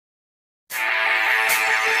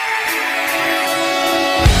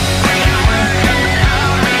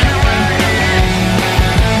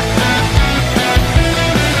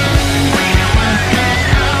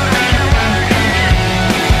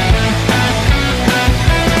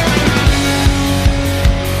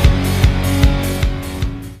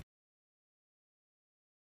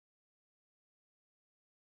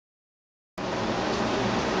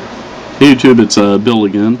YouTube, it's Bill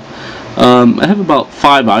again. I have about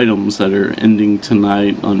 5 items that are ending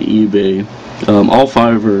tonight on eBay. All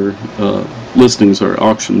 5 are listings are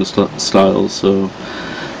auction styles, so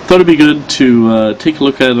thought it'd be good to take a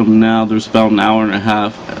look at them now. There's about an hour and a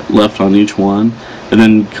half left on each one, and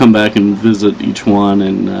then come back and visit each one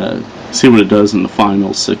and see what it does in the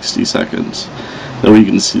final 60 seconds. That way you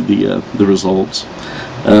can see the results.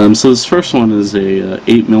 So this first one is a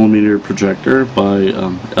 8mm projector by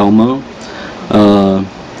Elmo.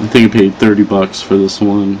 I think I paid $30 for this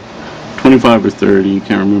one, 25 or 30,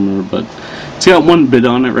 can't remember, but it's got one bid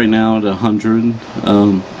on it right now at 100.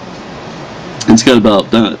 It's got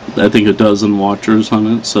about, I think, a dozen watchers on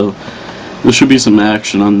it, so there should be some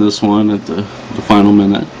action on this one at the final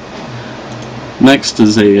minute. Next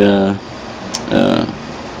is a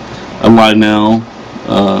Lionel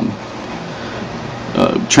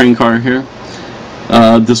train car here.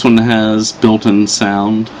 This one has built-in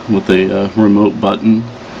sound with a remote button.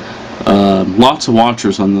 Lots of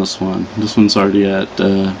watchers on this one. This one's already at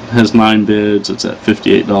has 9 bids. It's at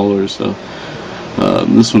 $58, so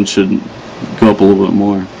this one should go up a little bit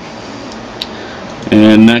more.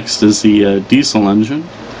 And next is the diesel engine.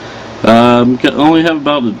 Only have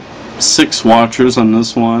about 6 watchers on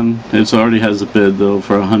this one. It already has a bid though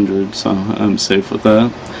for 100, so I'm safe with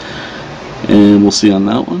that. And we'll see on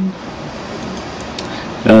that one.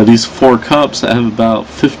 These 4 cups, I have about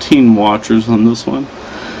 15 watchers on this one.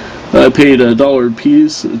 I paid $1 a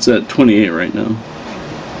piece. It's at 28 right now.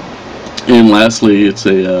 And lastly, it's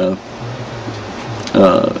a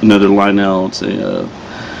another Lionel. It's a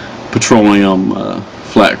petroleum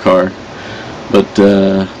flat car, but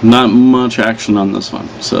not much action on this one.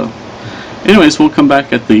 So anyways, we'll come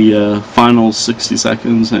back at the final 60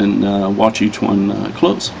 seconds and watch each one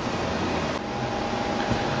close.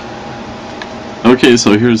 Okay,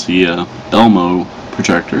 so here's the Elmo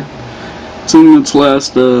projector. It's in its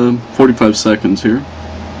last 45 seconds here.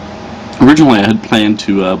 Originally I had planned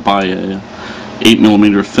to buy a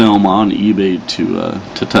 8mm film on eBay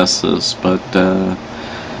to test this, but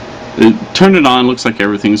it turned it on. Looks like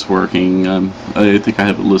everything's working. I think I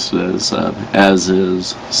have it listed as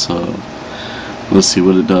is, so let's see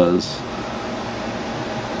what it does.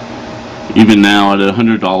 Even now at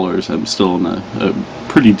 $100, I'm still in a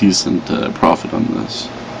pretty decent profit on this.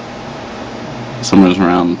 Somewhere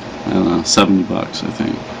around, I don't know, $70, I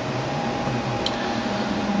think.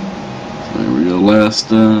 So there we go. Last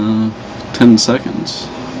 10 seconds.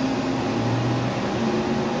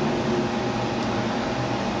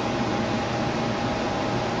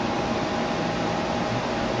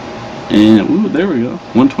 And ooh, there we go.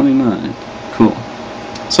 129. Cool.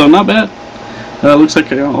 So not bad. Looks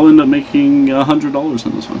like I'll end up making $100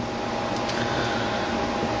 on this one.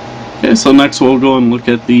 Okay, so next we'll go and look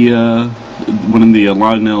at the one of the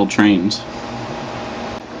Lionel trains.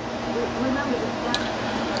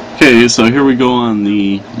 Okay, so here we go on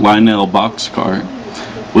the Lionel boxcar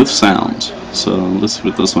with sounds. So let's see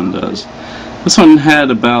what this one does. This one had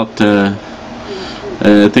about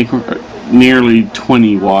I think nearly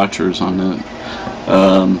 20 watchers on it.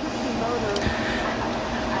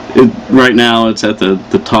 Right now it's at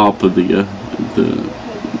the top of the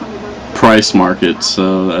price market,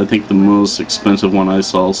 so I think the most expensive one I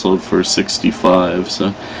saw sold for $65.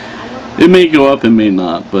 So it may go up, it may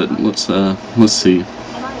not, but let's see.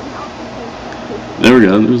 There we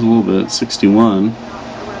go. There's a little bit. 61.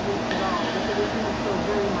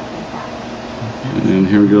 And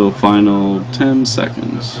here we go. Final 10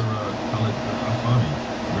 seconds.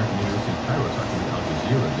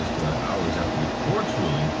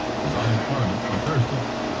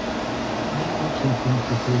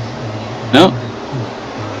 Nope.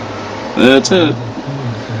 That's it.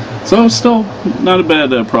 So still not a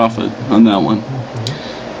bad profit on that one.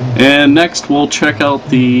 And next we'll check out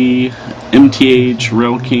the MTH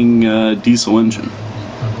Rail King diesel engine.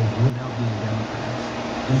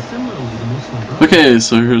 Okay,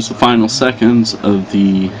 so here's the final seconds of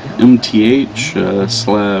the MTH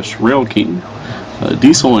slash Rail King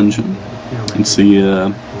diesel engine. You can see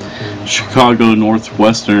Chicago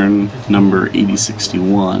Northwestern number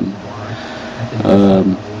 8061.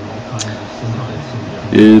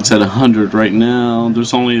 It's at 100 right now.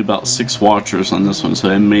 There's only about 6 watchers on this one, so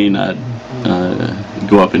it may not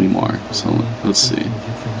go up anymore. So let's see.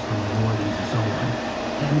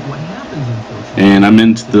 And I'm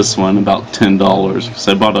into this one about $10 because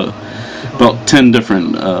I bought about 10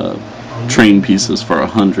 different train pieces for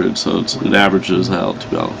 100, so it averages out to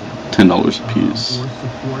about $10 a piece.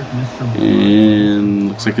 And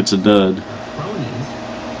looks like it's a dud.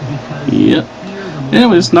 Yep.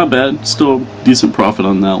 Anyways, not bad. Still decent profit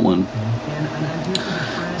on that one.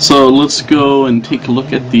 So let's go and take a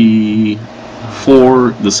look at the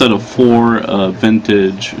set of four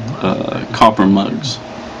vintage copper mugs.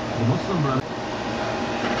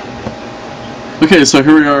 Okay, so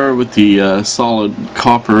here we are with the solid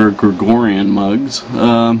copper Gregorian mugs.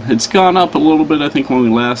 It's gone up a little bit. I think when we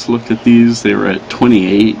last looked at these, they were at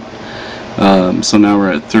 28. So now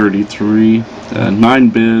we're at 33. 9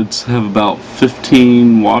 bids, have about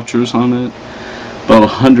 15 watchers on it, about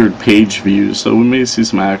 100 page views. So we may see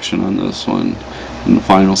some action on this one in the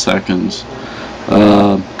final seconds.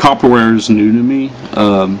 Copperware is new to me.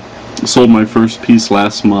 Sold my first piece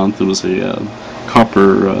last month. It was a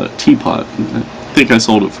copper teapot. I think I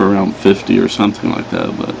sold it for around 50 or something like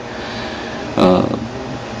that. But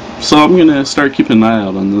so I'm gonna start keeping an eye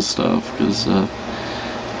out on this stuff, because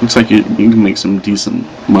looks like you can make some decent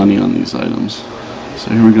money on these items. So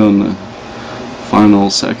here we go in the final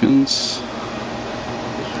seconds.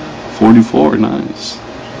 44, nice.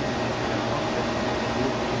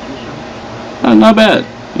 Not bad,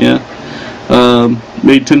 yeah.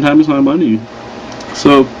 Made 10 times my money.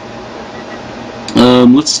 So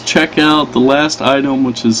let's check out the last item,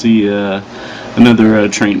 which is the another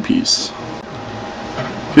train piece.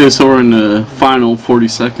 Okay, so we're in the final 40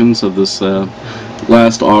 seconds of this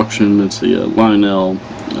last auction. It's the Lionel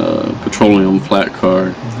petroleum flat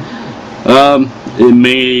car. It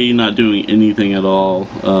may not doing anything at all.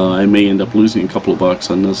 I may end up losing a couple of bucks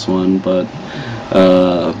on this one, but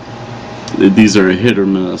these are a hit or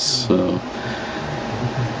miss. So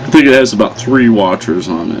I think it has about 3 watchers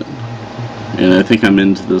on it, and I think I'm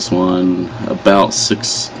into this one about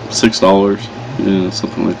 $6, yeah,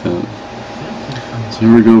 something like that. So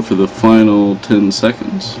here we go for the final 10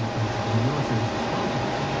 seconds.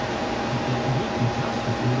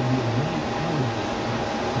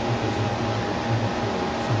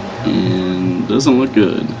 And doesn't look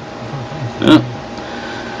good. Yeah.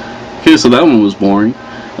 Okay, so that one was boring.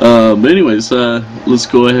 But anyways, let's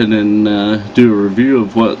go ahead and do a review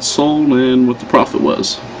of what sold and what the profit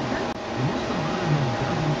was.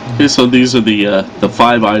 Okay, so these are the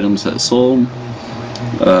 5 items that sold.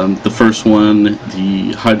 The first one,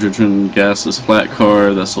 the hydrogen gases flat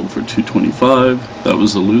car, that sold for $225. That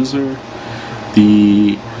was a loser.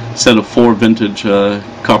 The set of 4 vintage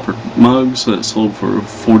copper mugs that sold for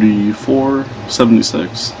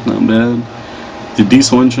 $44.76. Not bad. The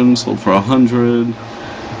diesel engine sold for $100.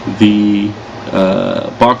 The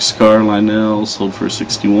boxcar Lionel sold for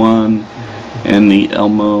 $61, and the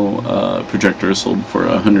Elmo projector sold for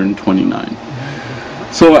 $129.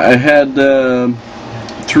 So I had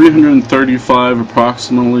 335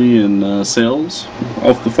 approximately in sales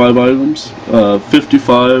off the 5 items.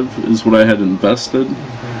 55 is what I had invested.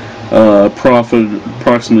 Profit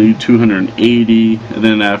approximately 280, and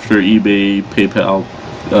then after eBay, PayPal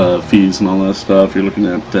fees and all that stuff, you're looking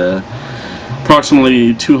at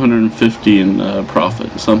approximately 250 in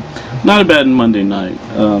profit. So not a bad Monday night.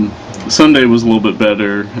 Sunday was a little bit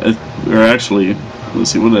better, or actually, let's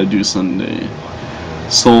see, what did I do Sunday?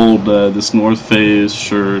 Sold this North Face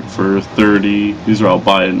shirt for $30. These are all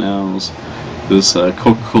buy it nows. This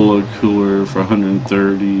Coca-Cola cooler for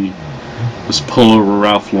 $130. This polo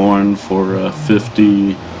Ralph Lauren for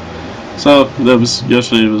 $50. So that was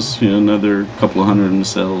yesterday. Was another couple of hundred in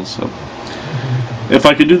sales. So if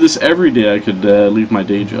I could do this every day, I could leave my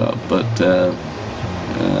day job, but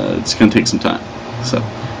it's gonna take some time. So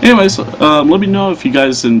anyways, let me know if you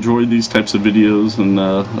guys enjoyed these types of videos, and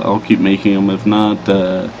I'll keep making them. If not,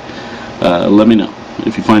 let me know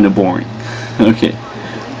if you find it boring. Okay,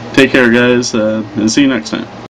 take care guys, and see you next time.